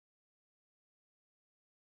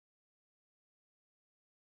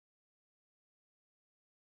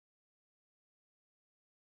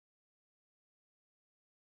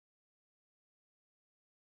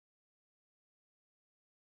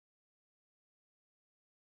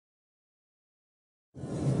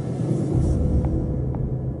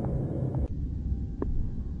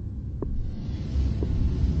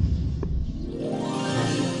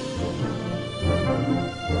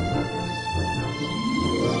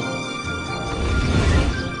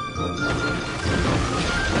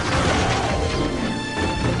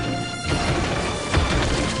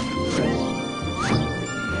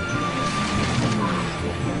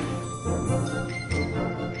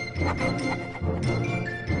The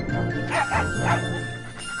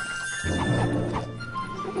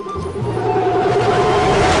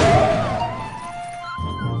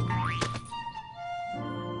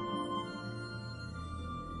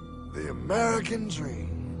American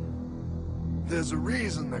dream. There's a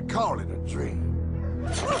reason they call it a dream.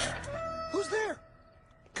 Who's there?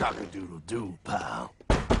 Cock-a-doodle-doo, pal.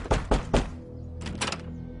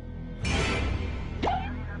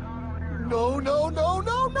 No, no, no,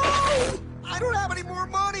 no, no! I don't have any more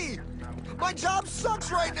money! My job sucks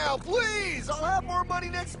right now, please! I'll have more money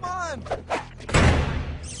next month!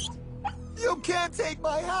 You can't take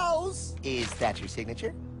my house! Is that your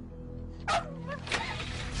signature?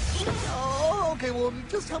 Oh, okay, well,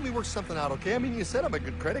 just help me work something out, okay? I mean, you said I'm a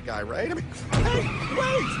good credit guy, right? I mean, hey,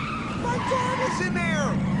 wait! My dad is in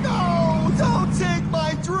there! No, don't take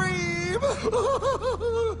my dream!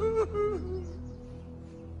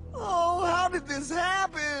 Oh, how did this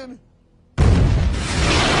happen?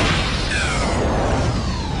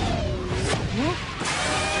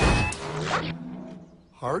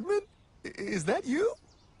 Hardman? Is that you?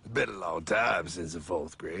 It's been a long time since the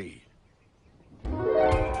 4th grade.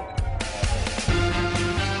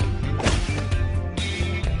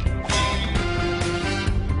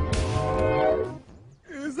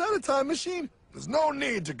 Is that a time machine? There's no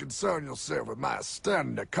need to concern yourself with my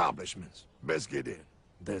stunning accomplishments. Best get in.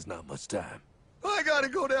 There's not much time. I gotta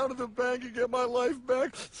go down to the bank and get my life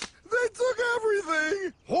back. They took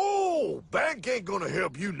everything! Oh, bank ain't gonna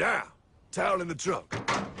help you now. Towel in the trunk.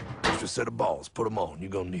 Extra set of balls. Put them on.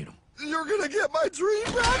 You're gonna need them. You're gonna get my dream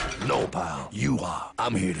back? No, pal. You are.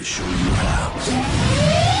 I'm here to show you how.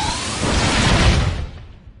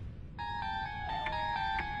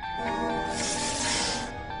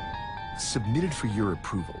 Submitted for your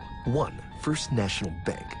approval. 1. First National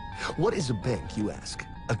Bank. What is a bank, you ask?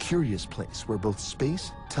 A curious place where both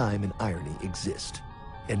space, time, and irony exist.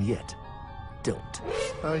 And yet, don't.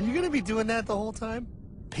 Are you gonna be doing that the whole time?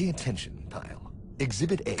 Pay attention, pile.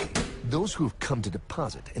 Exhibit A. Those who have come to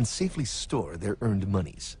deposit and safely store their earned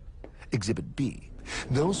monies. Exhibit B.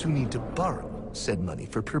 Those who need to borrow said money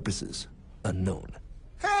for purposes unknown.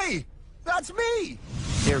 Hey! That's me!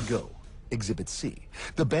 Ergo. Exhibit C.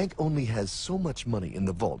 The bank only has so much money in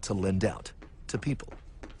the vault to lend out to people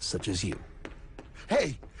such as you.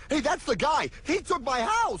 Hey! Hey, that's the guy! He took my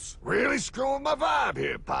house! Really screwing my vibe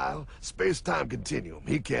here, pal. Space-time continuum.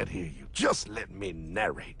 He can't hear you. Just let me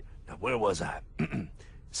narrate. Now, where was I?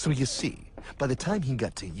 So you see, by the time he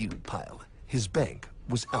got to you, pile, his bank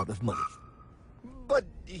was out of money. But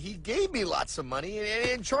he gave me lots of money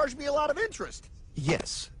and charged me a lot of interest.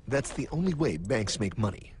 Yes, that's the only way banks make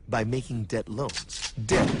money, by making debt loans.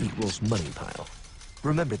 Debt equals money, pile.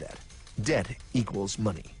 Remember that. Debt equals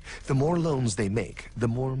money. The more loans they make, the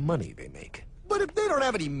more money they make. But if they don't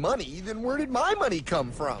have any money, then where did my money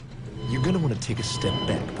come from? You're gonna want to take a step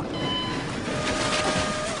back, pile.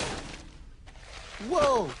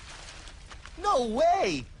 Whoa! No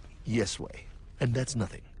way! Yes way. And that's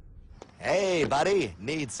nothing. Hey, buddy,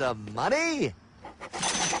 need some money?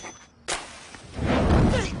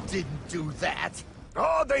 They didn't do that!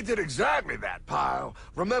 Oh, they did exactly that, pal.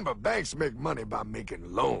 Remember, banks make money by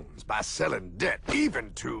making loans, by selling debt,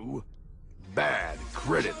 even to bad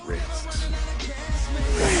credit risks.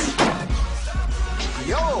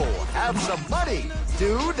 Yo, have some money,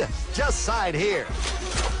 dude. Just sign here.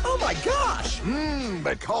 Oh my gosh!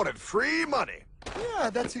 They called it free money. Yeah,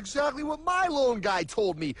 that's exactly what my loan guy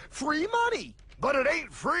told me. Free money! But it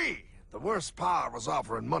ain't free. The worst part was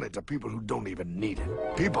offering money to people who don't even need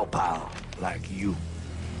it. People, pal, like you.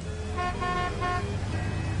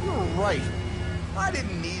 You're right. I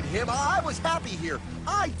didn't need him. I was happy here.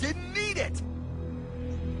 I didn't need it.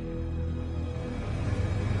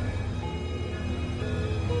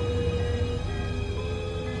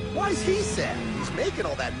 Why's he sad? He's making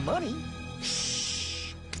all that money.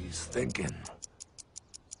 Shh. He's thinking.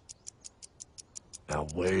 Now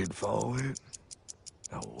wait for it.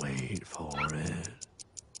 Now wait for it.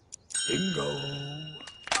 Bingo.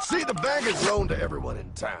 See, the bank is loaned to everyone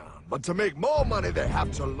in town, but to make more money, they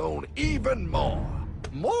have to loan even more.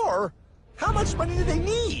 More? How much money do they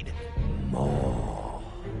need? More.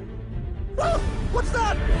 Oh, what's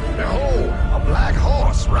that? Behold, a black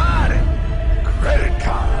horse riding. Credit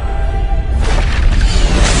card.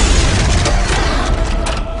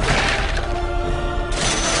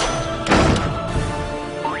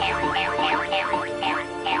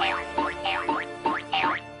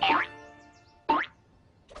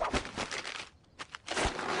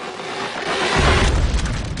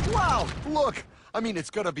 Wow, look. I mean, it's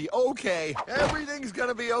gonna be okay. Everything's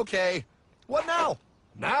gonna be okay. What now?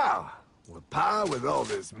 Now, with power with all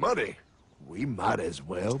this money, we might as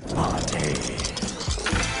well party.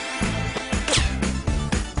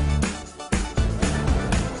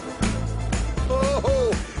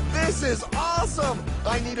 Oh, this is awesome!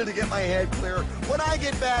 I needed to get my head clear. When I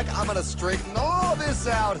get back, I'm gonna straighten all this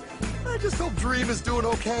out. I just hope Dream is doing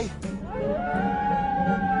okay.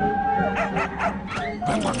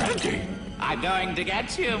 I'm going to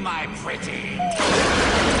get you, my pretty.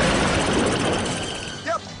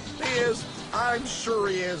 Yep, he is. I'm sure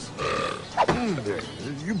he is. There,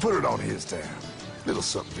 you put it on his tab. Little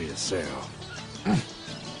something for yourself.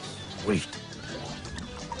 Wait.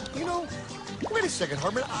 You know, wait a second,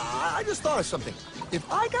 Hartman. I just thought of something.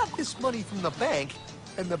 If I got this money from the bank,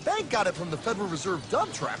 and the bank got it from the Federal Reserve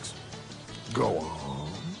dump trucks, Go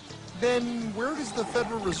on. then where does the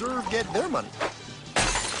Federal Reserve get their money?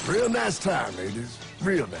 Real nice time, ladies.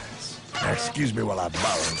 Real nice. Now, excuse me while I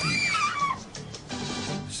borrow these.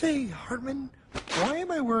 Say, Hartman, why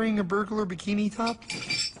am I wearing a burglar bikini top?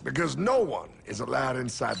 Because no one is allowed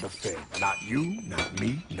inside the Fed. Not you, not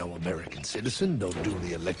me, no American citizen, no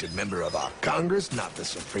duly elected member of our Congress, not the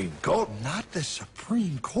Supreme Court. Not the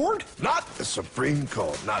Supreme Court? Not the Supreme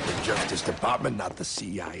Court, not the Justice Department, not the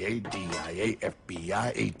CIA, DIA,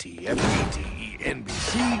 FBI, ATF, ATE,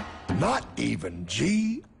 NBC, not even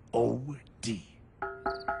G.O.D.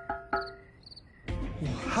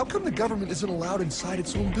 How come the government isn't allowed inside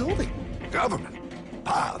its own building? Government?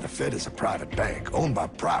 Pa, the Fed is a private bank owned by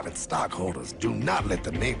private stockholders. Do not let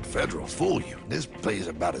the name Federal fool you. This place is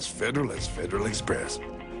about as federal as Federal Express.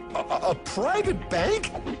 A private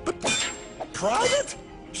bank? But private?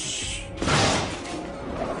 Shh.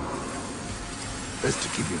 Best to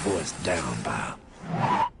keep your voice down, pal.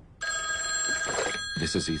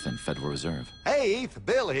 This is Ethan, Federal Reserve. Hey, Eth,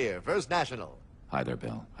 Bill here, First National. Hi there,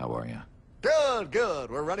 Bill. How are you? Good, good.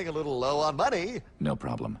 We're running a little low on money. No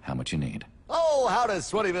problem. How much you need? Oh, how does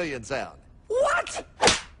 20 million sound? What?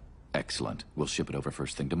 Excellent. We'll ship it over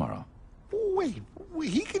first thing tomorrow. Wait,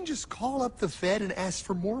 he can just call up the Fed and ask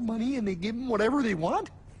for more money and they give him whatever they want?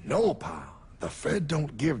 No, pal. The Fed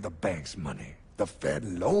don't give the banks money. The Fed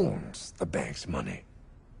loans the banks money.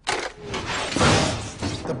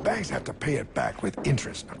 The banks have to pay it back with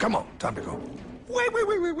interest. Now, come on, time to go. Wait.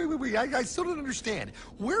 I still don't understand.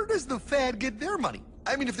 Where does the Fed get their money?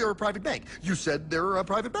 I mean, if they're a private bank. You said they're a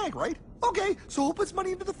private bank, right? Okay, so who puts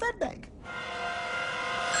money into the Fed bank?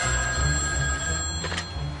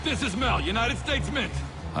 This is Mel, United States Mint.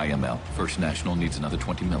 Hi, ML. First National needs another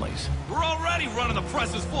 20 millis. We're already running the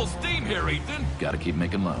presses full steam here, Ethan. Gotta keep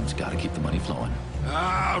making loans. Gotta keep the money flowing.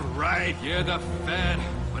 All right, you're the Fed.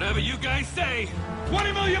 Whatever you guys say.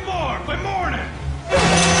 20 million more by morning.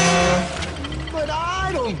 But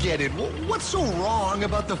I don't get it. What's so wrong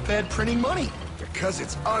about the Fed printing money? Because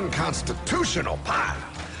it's unconstitutional, pal.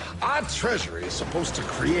 Our Treasury is supposed to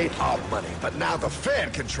create our money, but now the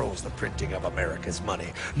Fed controls the printing of America's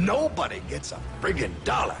money. Nobody gets a friggin'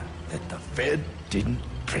 dollar that the Fed didn't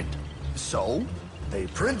print. So? They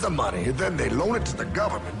print the money, then they loan it to the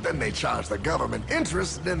government, then they charge the government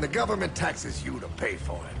interest, then the government taxes you to pay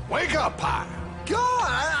for it. Wake up, pal! God,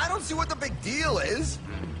 I don't see what the big deal is.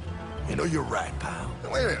 You know, you're right, pal.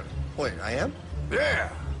 Wait a minute. Wait, I am? Yeah.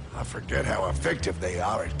 I forget how effective they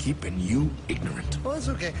are at keeping you ignorant. Well, that's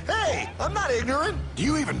okay. Hey, I'm not ignorant. Do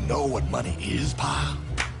you even know what money is, pal?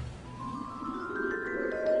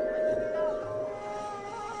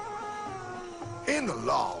 In the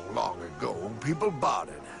long, long ago, people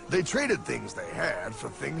bartered. They traded things they had for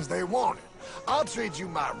things they wanted. I'll trade you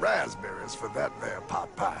my raspberries for that there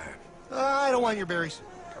pot pie. I don't want your berries.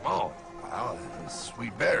 Come on, pal. Those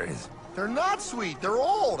sweet berries. They're not sweet. They're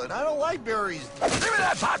old, and I don't like berries. Give me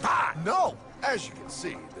that pot pie! No. As you can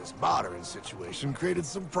see, this bartering situation created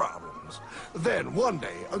some problems. Then, one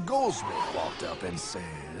day, a goldsmith walked up and said...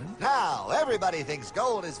 Now, everybody thinks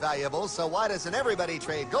gold is valuable, so why doesn't everybody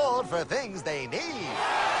trade gold for things they need?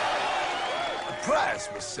 A price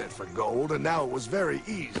was set for gold, and now it was very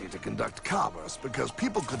easy to conduct commerce because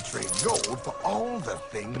people could trade gold for all the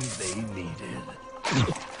things they needed.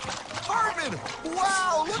 Hartman!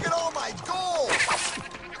 Wow, look at all my gold!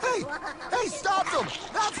 Hey, stop them!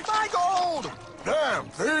 That's my gold! Damn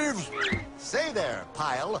thieves! Say there,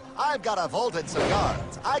 Pile. I've got a vault and some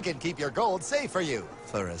guards. I can keep your gold safe for you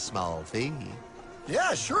for a small fee.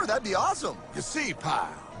 Yeah, sure, that'd be awesome. You see, pal,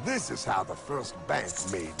 this is how the first bank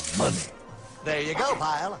made money. There you go,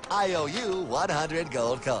 Pile. I owe you 100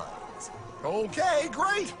 gold coins. Okay,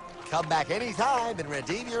 great. Come back anytime and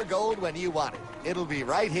redeem your gold when you want it. It'll be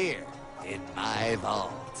right here in my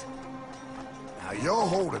vault. Now you're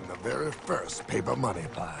holding the very first paper money,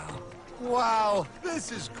 pal. Wow,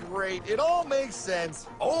 this is great. It all makes sense.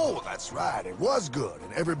 Oh, that's right. It was good.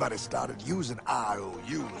 And everybody started using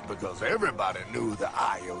IOUs because everybody knew the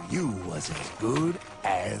IOU was as good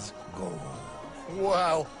as gold.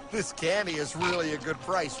 Wow, this candy is really a good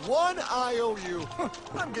price. 1 IOU.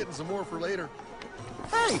 I'm getting some more for later.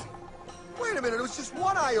 Hey, wait a minute. It was just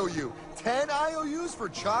 1 IOU. 10 IOUs for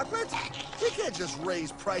chocolate? We can't just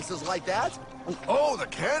raise prices like that. Oh, the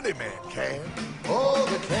Candyman can. Oh,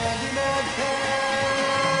 the Candyman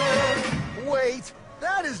can. Wait,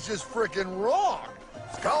 that is just frickin' wrong.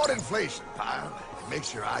 It's called inflation, pal. It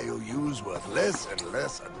makes your IOUs worth less and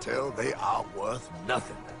less until they are worth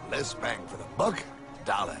nothing. Less bang for the buck.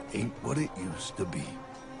 Dollar ain't what it used to be.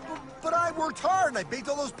 But I worked hard and I baked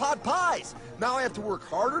all those pot pies. Now I have to work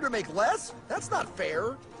harder to make less? That's not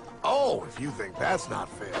fair. Oh, if you think that's not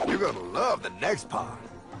fair, you're gonna love the next part.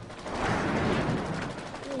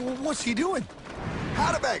 What's he doing?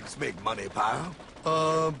 How do banks make money, pal?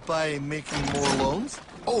 By making more loans?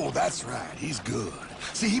 Oh, that's right. He's good.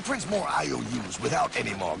 See, he prints more IOUs without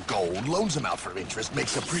any more gold, loans them out for interest,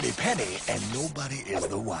 makes a pretty penny, and nobody is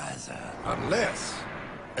the wiser. Unless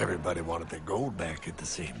everybody wanted their gold back at the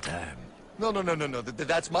same time. No.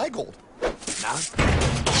 That's my gold. Not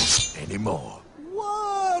anymore.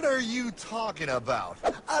 What are you talking about?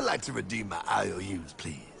 I'd like to redeem my IOUs,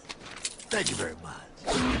 please. Thank you very much.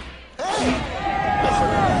 Hey!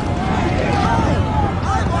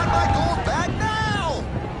 I want my gold back now!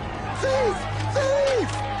 Thief!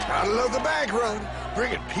 Gotta love the bank run,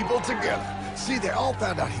 bringing people together. See, they all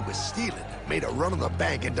found out he was stealing, made a run on the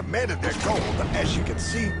bank, and demanded their gold. But as you can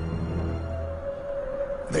see,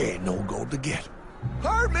 there ain't no gold to get.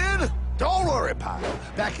 Hardman! Don't worry, pal.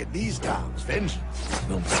 Back in these times, vengeance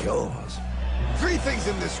will be yours. 3 things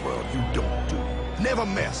in this world you don't do. Never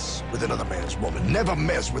mess with another man's woman. Never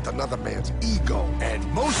mess with another man's ego. And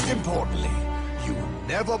most importantly, you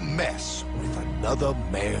never mess with another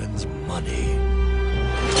man's money.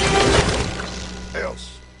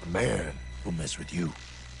 Else, the man will mess with you.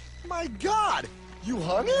 My God! You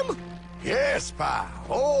hung him? Yes, pal.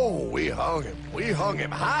 Oh, we hung him. We hung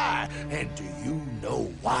him high. And do you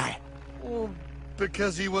know why? Well,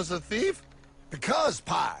 because he was a thief? Because,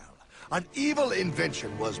 pal, an evil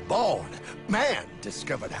invention was born. Man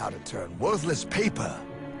discovered how to turn worthless paper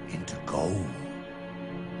into gold.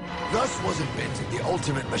 Thus was invented the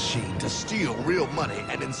ultimate machine to steal real money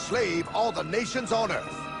and enslave all the nations on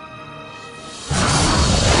Earth.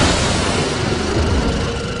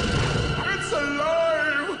 It's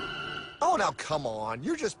alive! Oh, now come on.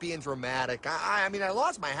 You're just being dramatic. I mean, I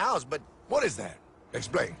lost my house, but... What is that?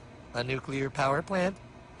 Explain. A nuclear power plant?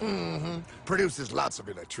 Mm-hmm. Produces lots of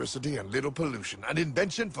electricity and little pollution. An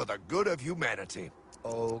invention for the good of humanity.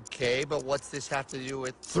 Okay, but what's this have to do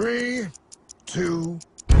with... 3, 2...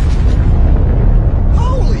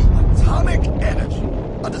 Holy! Atomic energy.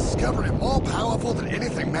 A discovery more powerful than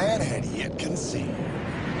anything man had yet conceived.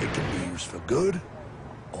 It can be used for good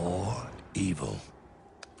or evil.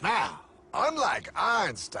 Now, unlike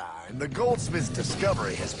Einstein, the goldsmith's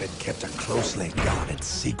discovery has been kept a closely guarded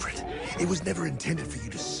secret. It was never intended for you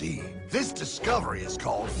to see. This discovery is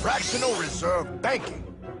called fractional reserve banking.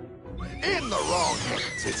 In the wrong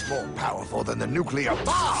hands, it's more powerful than the nuclear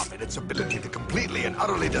bomb in its ability to completely and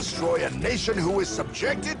utterly destroy a nation who is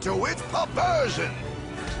subjected to its perversion.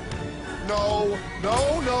 No.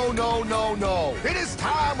 It is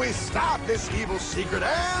time we stop this evil secret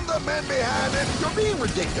and the men behind it. You're being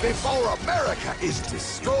ridiculous. Before America is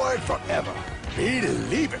destroyed forever.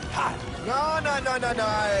 Believe it, Pop. No.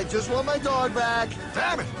 I just want my dog back.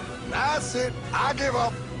 Damn it. That's it. I give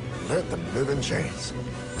up. Let them live in chains.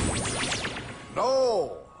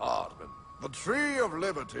 No, Hardman. The tree of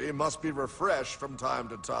liberty must be refreshed from time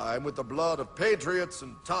to time with the blood of patriots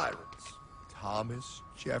and tyrants. Thomas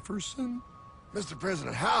Jefferson? Mr.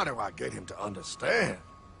 President, how do I get him to understand?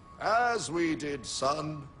 As we did,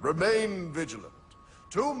 son, remain vigilant.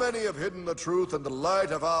 Too many have hidden the truth, and the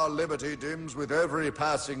light of our liberty dims with every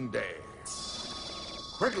passing day.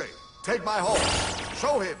 Quickly, take my horse.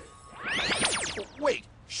 Show him. Wait,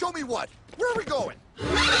 show me what? Where are we going?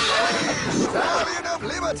 Stallion of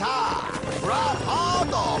Liberty! Right on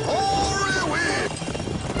the hoary wind!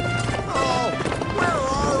 Oh, where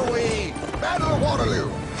are we? Battle of Waterloo!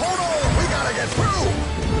 Hold on, we gotta get through!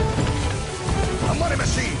 A money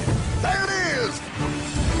machine! There it is!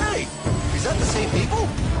 Hey, is that the same people?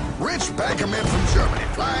 Rich bankermen from Germany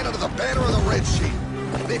flying under the banner of the Red Sheet.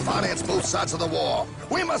 They finance both sides of the war.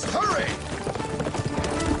 We must hurry!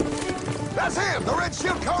 That's him, the Red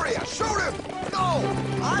Shield courier! Shoot him! No,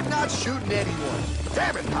 I'm not shooting anyone.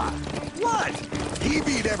 Damn it, Pop! What? He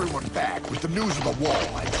beat everyone back with the news of the war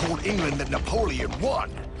and told England that Napoleon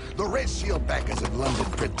won. The Red Shield bankers in London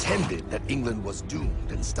pretended that England was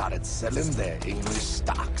doomed and started selling their English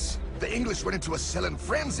stocks. The English went into a selling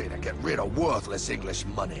frenzy to get rid of worthless English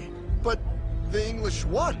money. But the English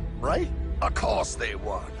won, right? Of course they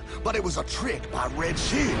won, but it was a trick by Red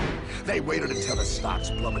Shield. They waited until the stocks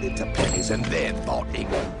plummeted to pennies and then bought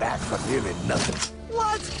England back for nearly nothing.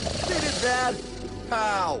 What? They did that?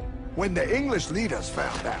 How? When the English leaders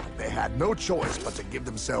found out, they had no choice but to give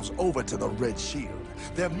themselves over to the Red Shield.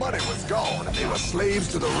 Their money was gone, and they were slaves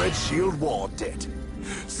to the Red Shield war debt.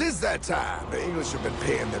 Since that time, the English have been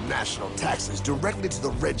paying their national taxes directly to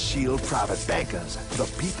the Red Shield private bankers. The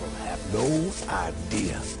people have no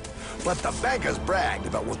idea. But the bankers bragged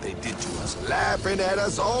about what they did to us, laughing at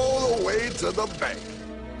us all the way to the bank.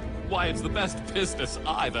 Why, it's the best business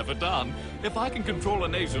I've ever done. If I can control a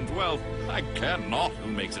nation's wealth, I care not who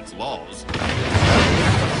makes its laws.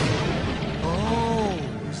 Oh,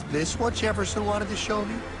 is this what Jefferson wanted to show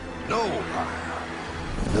me? No,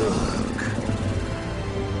 look.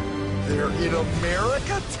 They're in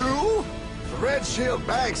America, too? The Red Shield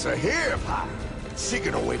banks are here, Pop.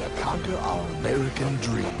 Seeking a way to conquer our American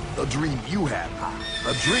dream. The dream you have, Pop.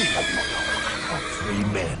 The dream of free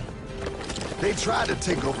men. They tried to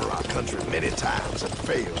take over our country many times and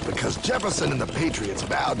failed because Jefferson and the Patriots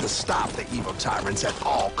vowed to stop the evil tyrants at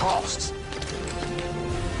all costs.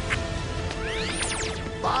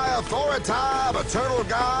 By authority of eternal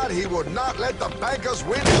God, he would not let the bankers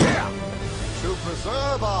win here. To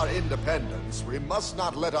preserve our independence, we must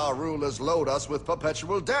not let our rulers load us with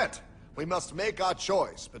perpetual debt. We must make our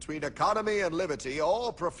choice between economy and liberty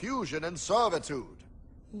or profusion and servitude.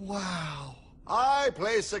 Wow. I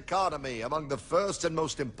place economy among the first and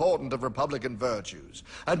most important of Republican virtues,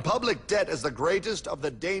 and public debt is the greatest of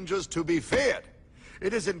the dangers to be feared.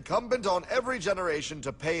 It is incumbent on every generation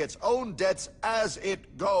to pay its own debts as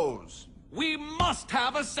it goes. We must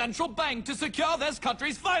have a central bank to secure this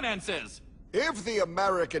country's finances. If the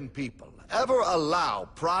American people ever allow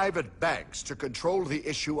private banks to control the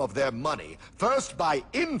issue of their money, first by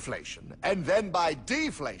inflation and then by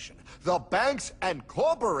deflation, the banks and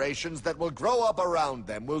corporations that will grow up around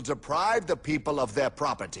them will deprive the people of their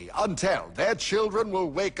property until their children will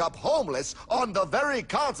wake up homeless on the very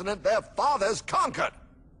continent their fathers conquered.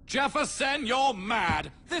 Jefferson, you're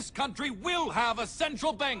mad. This country will have a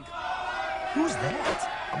central bank. Who's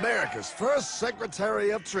that? America's first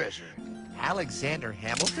Secretary of Treasury. Alexander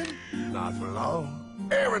Hamilton? Not for long.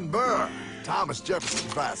 Aaron Burr, Thomas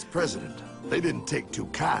Jefferson's vice president. They didn't take too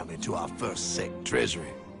kindly to our first Sec Treasury.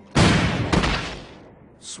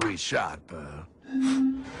 Sweet shot, Burr.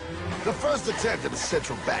 The first attempt at a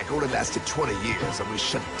central bank only lasted 20 years and we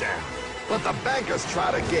shut it down. But the bankers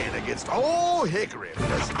tried again against Old Hickory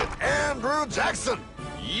President Andrew Jackson.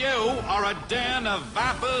 You are a den of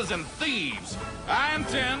vipers and thieves. I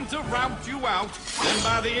intend to rout you out, and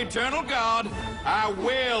by the eternal God, I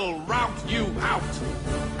will rout you out.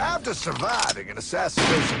 After surviving an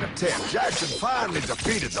assassination attempt, Jackson finally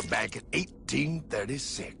defeated the bank in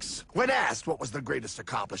 1836. When asked what was the greatest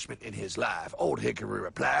accomplishment in his life, Old Hickory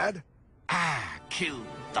replied, I killed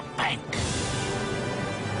the bank.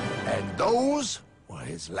 and those were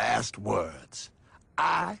his last words.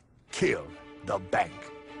 I killed the bank.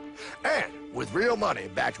 And with real money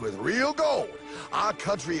backed with real gold, our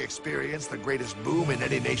country experienced the greatest boom in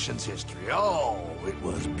any nation's history. Oh, it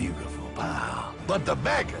was beautiful, pal. But the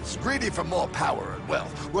bankers, greedy for more power and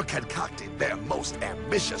wealth, were concocting their most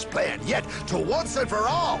ambitious plan yet to once and for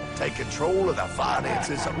all take control of the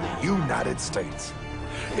finances of the United States.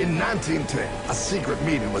 In 1910, a secret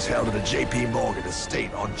meeting was held at a J.P. Morgan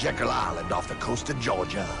estate on Jekyll Island off the coast of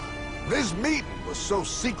Georgia. This meeting was so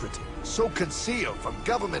secretive, so concealed from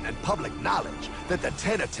government and public knowledge that the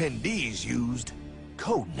 10 attendees used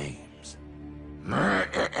code names.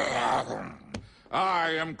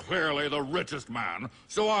 I am clearly the richest man,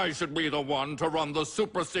 so I should be the one to run the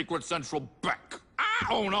super-secret central bank. I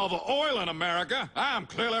own all the oil in America. I'm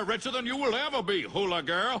clearly richer than you will ever be, hula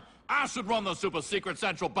girl. I should run the super-secret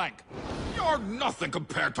central bank. You're nothing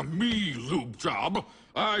compared to me, lube job.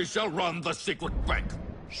 I shall run the secret bank.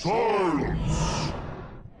 Silence!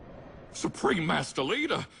 Supreme Master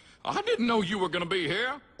Leader, I didn't know you were gonna be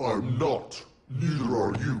here. I'm not. Neither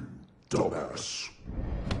are you, dumbass.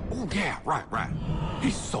 Oh, yeah, right.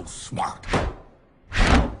 He's so smart.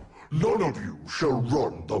 None of you shall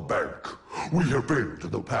run the bank. We have failed in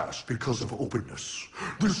the past because of openness.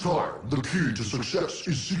 This time, the key to success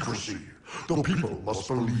is secrecy. The people must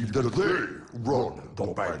believe that they run the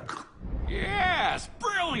bank. Yes,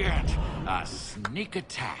 brilliant! A sneak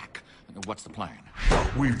attack. What's the plan?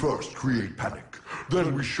 We first create panic,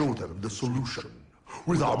 then we show them the solution.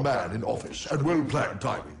 With our man in office and well-planned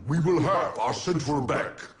timing, we will have our central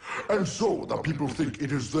bank. And so the people think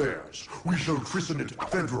it is theirs. We shall christen it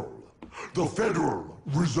Federal. The Federal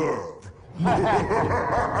Reserve.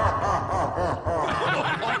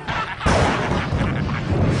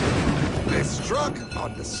 They struck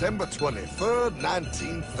on December 23rd,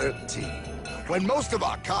 1913. When most of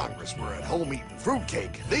our Congress were at home eating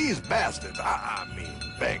fruitcake, these bastards, I mean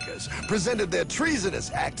bankers, presented their treasonous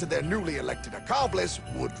act to their newly elected accomplice,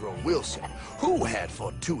 Woodrow Wilson, who had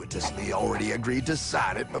fortuitously already agreed to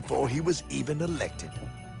sign it before he was even elected.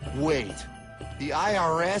 Wait, the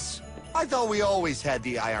IRS? I thought we always had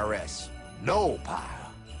the IRS. No,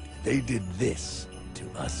 pal. They did this to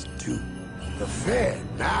us too. The Fed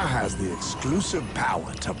now has the exclusive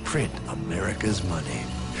power to print America's money.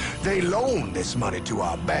 They loan this money to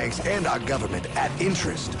our banks and our government at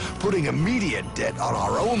interest, putting immediate debt on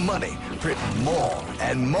our own money, printing more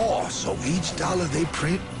and more, so each dollar they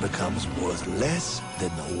print becomes worth less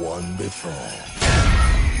than the one before.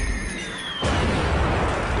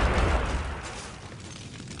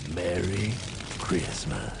 Merry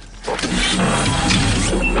Christmas.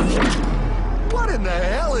 What in the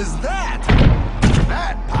hell is that?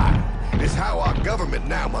 That, pile, is how our government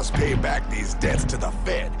now must pay back these debts to the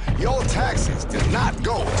Fed. Your taxes do not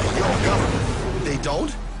go to your government. They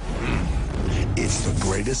don't? It's the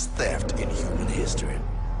greatest theft in human history.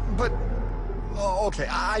 But, okay,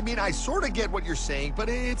 I mean, I sort of get what you're saying, but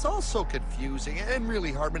it's all so confusing. And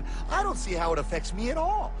really, Hartman, I don't see how it affects me at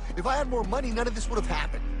all. If I had more money, none of this would have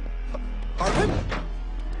happened. Hartman?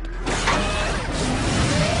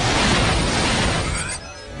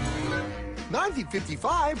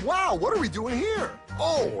 1955? Wow, what are we doing here?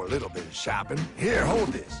 Oh, a little bit of shopping. Here, hold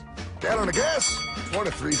this. Gallon of gas,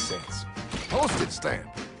 23 cents. Postage stamp,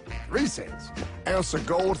 3 cents. Ounce of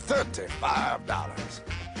gold, $35.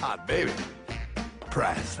 Hot baby.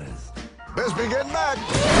 Priceless. Best be getting back.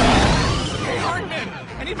 Hey, Hartman!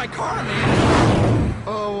 I need my car, man!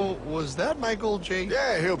 Oh, was that Michael J?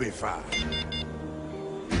 Yeah, he'll be fine.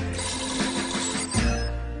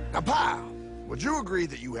 Now, pal, would you agree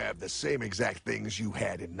that you have the same exact things you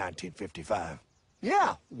had in 1955?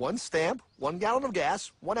 Yeah, 1 stamp, 1 gallon of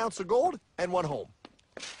gas, 1 ounce of gold, and 1 home.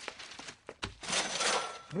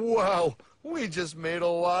 Wow, we just made a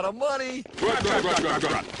lot of money.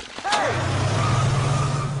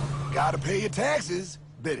 Gotta pay your taxes.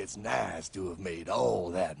 Bet it's nice to have made all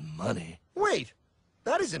that money. Wait,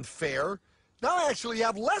 that isn't fair. Now I actually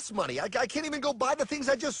have less money. I can't even go buy the things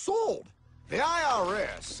I just sold. The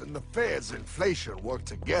IRS and the Fed's inflation work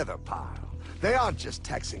together, pal. They aren't just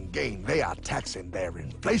taxing gain, they are taxing their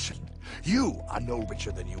inflation. You are no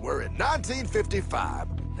richer than you were in 1955.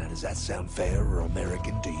 Now, does that sound fair or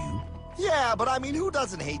American to you? Yeah, but I mean, who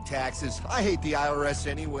doesn't hate taxes? I hate the IRS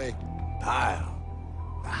anyway. Pal,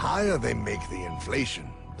 the higher they make the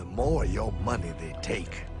inflation, the more your money they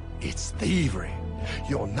take. It's thievery.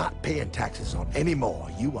 You're not paying taxes on any more.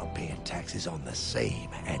 You are paying taxes on the same.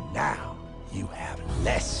 And now, you have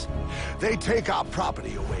less. They take our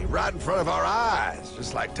property away right in front of our eyes,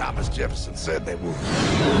 just like Thomas Jefferson said they would.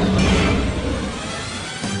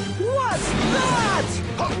 What's that?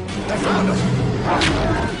 Oh, they found us!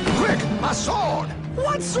 Quick, my sword!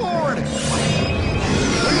 What sword? We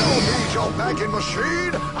don't need your banking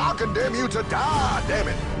machine! I'll condemn you to die, damn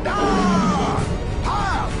it! Die!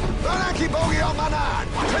 Pile! The lanky bogey on my 9!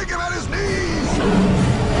 Take him at his knees!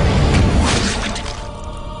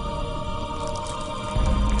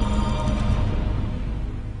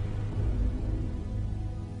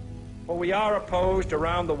 For we are opposed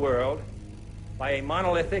around the world by a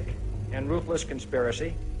monolithic and ruthless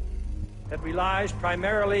conspiracy that relies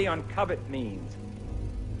primarily on covert means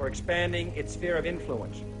for expanding its sphere of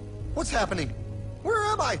influence. What's happening? Where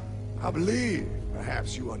am I? I believe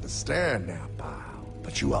perhaps you understand now, pal,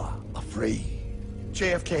 but you are afraid.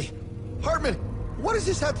 JFK. Hartman, what does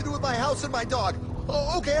this have to do with my house and my dog?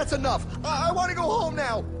 Oh, okay, that's enough. I want to go home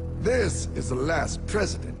now. This is the last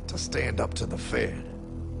president to stand up to the Fed.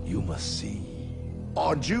 You must see.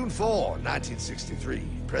 On June 4, 1963,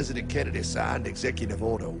 President Kennedy signed Executive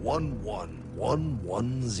Order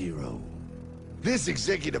 11110. This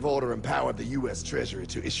executive order empowered the U.S. Treasury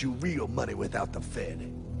to issue real money without the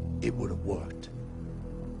Fed. It would have worked.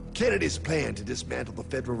 Kennedy's plan to dismantle the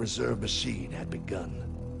Federal Reserve machine had begun.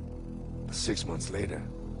 But 6 months later,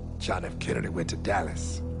 John F. Kennedy went to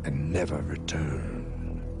Dallas and never returned.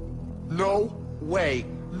 No way.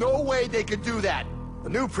 No way they could do that. The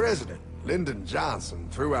new president, Lyndon Johnson,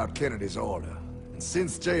 threw out Kennedy's order.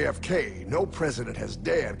 Since JFK, no president has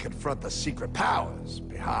dared confront the secret powers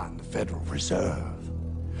behind the Federal Reserve.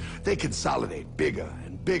 They consolidate bigger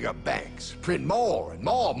and bigger banks, print more and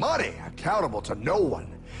more money, accountable to no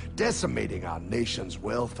one, decimating our nation's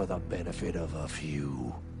wealth for the benefit of a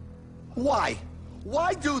few. Why?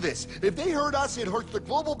 Why do this? If they hurt us, it hurts the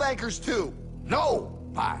global bankers too. No,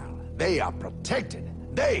 Pyle. They are protected.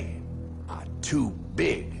 They are too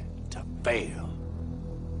big to fail.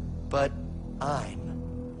 But I'm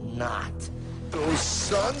not. Those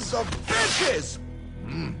sons of bitches!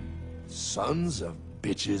 Sons of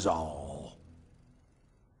bitches all.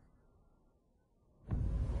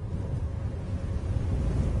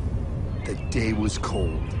 The day was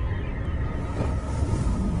cold.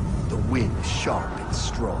 The wind sharp and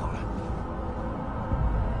strong.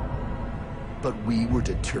 But we were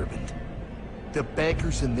determined. The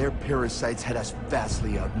bankers and their parasites had us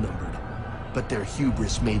vastly outnumbered, but their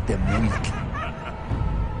hubris made them weak.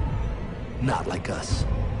 Not like us.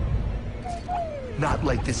 Not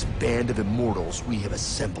like this band of immortals we have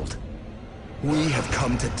assembled. We have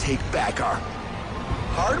come to take back our...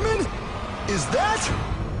 Hardman? Is that...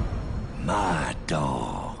 my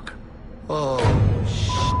dog. Oh,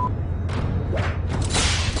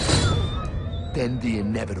 Then the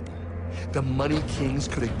inevitable. The Money Kings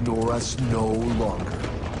could ignore us no longer.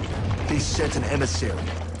 They sent an emissary,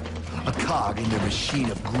 a cog in their machine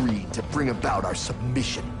of greed to bring about our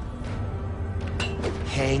submission.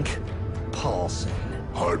 Hank Paulson.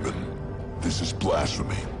 Hardman, this is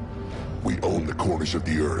blasphemy. We own the corners of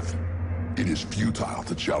the earth. It is futile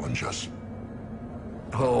to challenge us.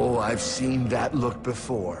 Oh, I've seen that look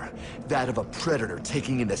before. That of a predator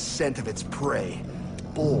taking in the scent of its prey.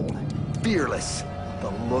 Bold, fearless, the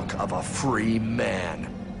look of a free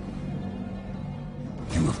man.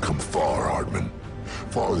 You have come far, Hardman.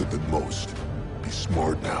 Farther than most. Be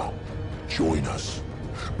smart now. Join us.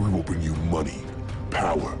 We will bring you money,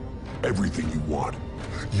 power, everything you want.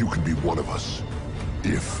 You can be one of us,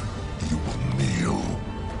 if you will kneel.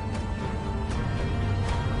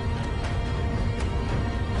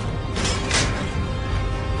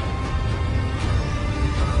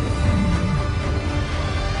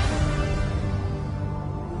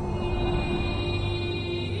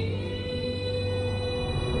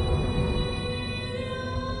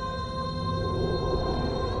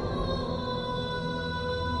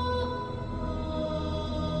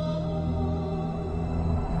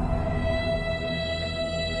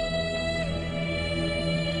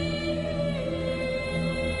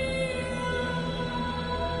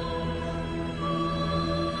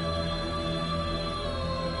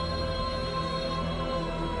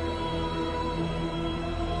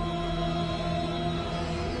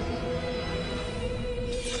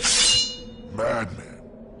 Madman.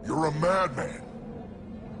 You're a madman.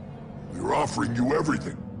 We're offering you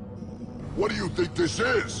everything. What do you think this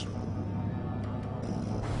is?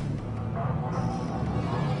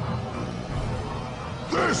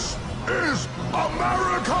 This is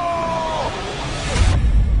America!